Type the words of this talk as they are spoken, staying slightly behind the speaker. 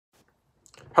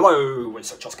Hello,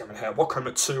 it's Just Gaming here. Welcome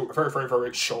to a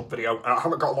very short video. I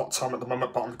haven't got a lot of time at the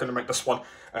moment, but I'm going to make this one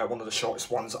one of the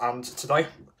shortest ones. And today,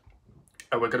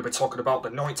 we're going to be talking about The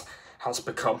Night Has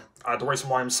Become. The reason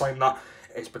why I'm saying that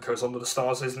is because Under the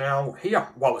Stars is now here.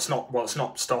 Well, it's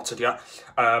not started yet.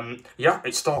 Yeah,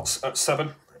 it starts at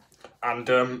 7, and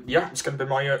yeah, it's going to be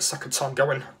my second time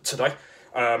going today.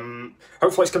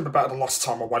 Hopefully, it's going to be better than last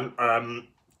time I went.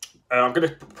 I'm going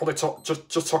to probably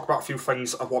just talk about a few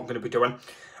things of what I'm going to be doing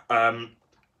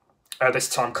this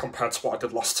time compared to what I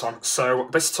did last time. So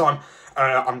this time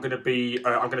I'm going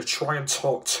to try and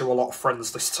talk to a lot of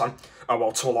friends this time.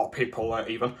 Well, to a lot of people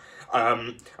even.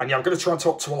 And yeah, I'm going to try and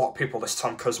talk to a lot of people this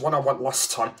time because when I went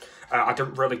last time, I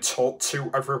didn't really talk to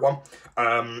everyone.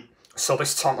 So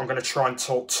this time I'm going to try and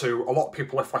talk to a lot of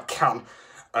people if I can.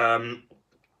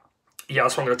 Yeah,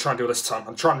 that's what I'm going to try and do this time.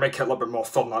 I'm trying to make it a little bit more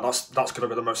fun. Like that's going to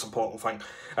be the most important thing.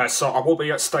 So I will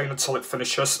be staying until it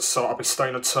finishes. So I'll be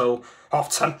staying until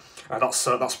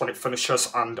 10:30. That's when it finishes,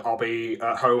 and I'll be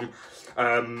at home.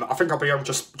 I think I'll be home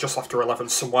just after 11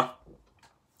 somewhere.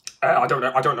 I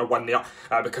don't know when yet,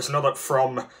 because I know that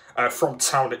from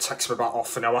town it takes me about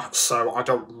half an hour, so I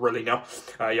don't really know.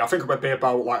 Yeah, I think it would be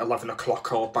about like 11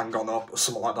 o'clock or bang on or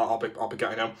something like that. I'll be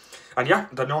getting home, and yeah,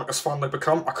 the night has finally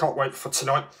become. I can't wait for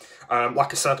tonight.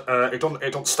 Like I said, it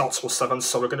don't start till 7,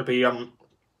 so we're going to be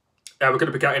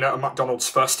getting at a McDonald's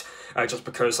first, just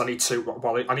because I need to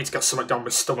get something down my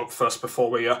stomach first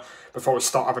before we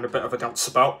start having a bit of a dance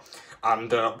about,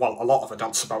 and well, a lot of a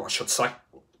dance about, I should say.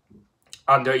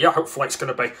 And yeah, hopefully it's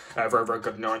going to be a very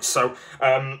good night. So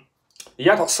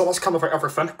yeah, that's kind of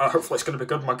everything. Hopefully it's going to be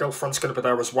good. My girlfriend's going to be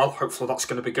there as well. Hopefully that's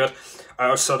going to be good.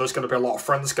 So there's going to be a lot of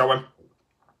friends going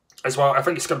as well. I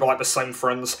think it's going to be like the same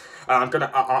friends.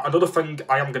 Another thing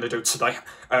I am going to do today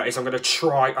is I'm going to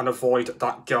try and avoid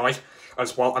that guy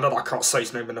as well. I know that I can't say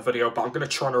his name in the video, but I'm going to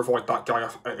try and avoid that guy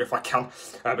if I can,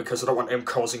 because I don't want him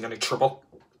causing any trouble.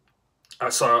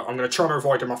 So I'm going to try and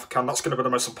avoid him if I can. That's going to be the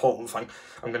most important thing.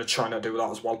 I'm going to try and do that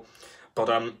as well.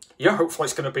 But yeah, hopefully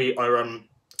it's going to be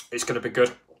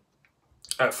good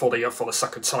for the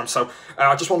second time. So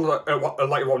I just want to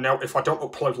let you all know, if I don't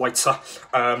upload later,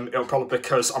 it'll probably be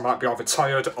because I might be either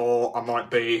tired or I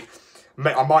might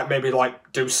maybe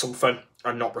like do something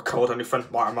and not record anything.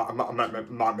 Like I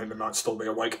might still be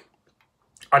awake.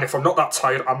 And if I'm not that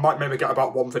tired, I might maybe get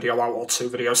about 1 video out or 2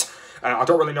 videos. I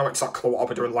don't really know exactly what I'll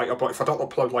be doing later, but if I don't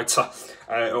upload later,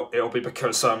 it'll be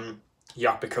because,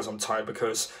 yeah, because I'm tired.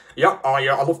 Because, yeah, I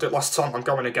loved it last time. I'm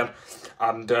going again.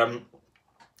 And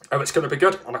it's going to be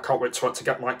good. And I can't wait to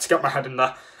get my head in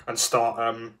there and start,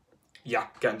 yeah,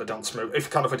 getting the dance move. If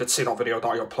you kind of did see that video that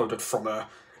I uploaded from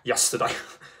yesterday,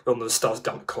 Under the Stars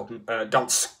nightclub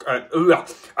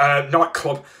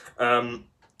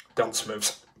dance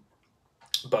moves.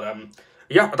 But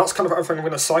yeah, that's kind of everything I'm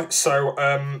going to say. So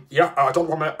yeah, I don't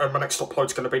know what my next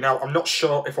upload's going to be now. I'm not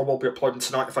sure if I will be uploading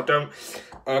tonight. If I don't,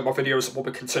 my videos will be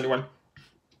continuing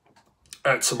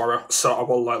tomorrow. So I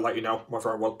will let you know whether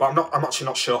I will. But I'm actually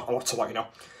not sure. I'll have to let you know.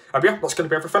 Yeah, that's going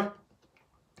to be everything.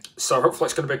 So hopefully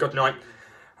it's going to be a good night,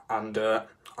 and I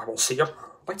will see you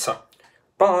later.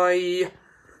 Bye.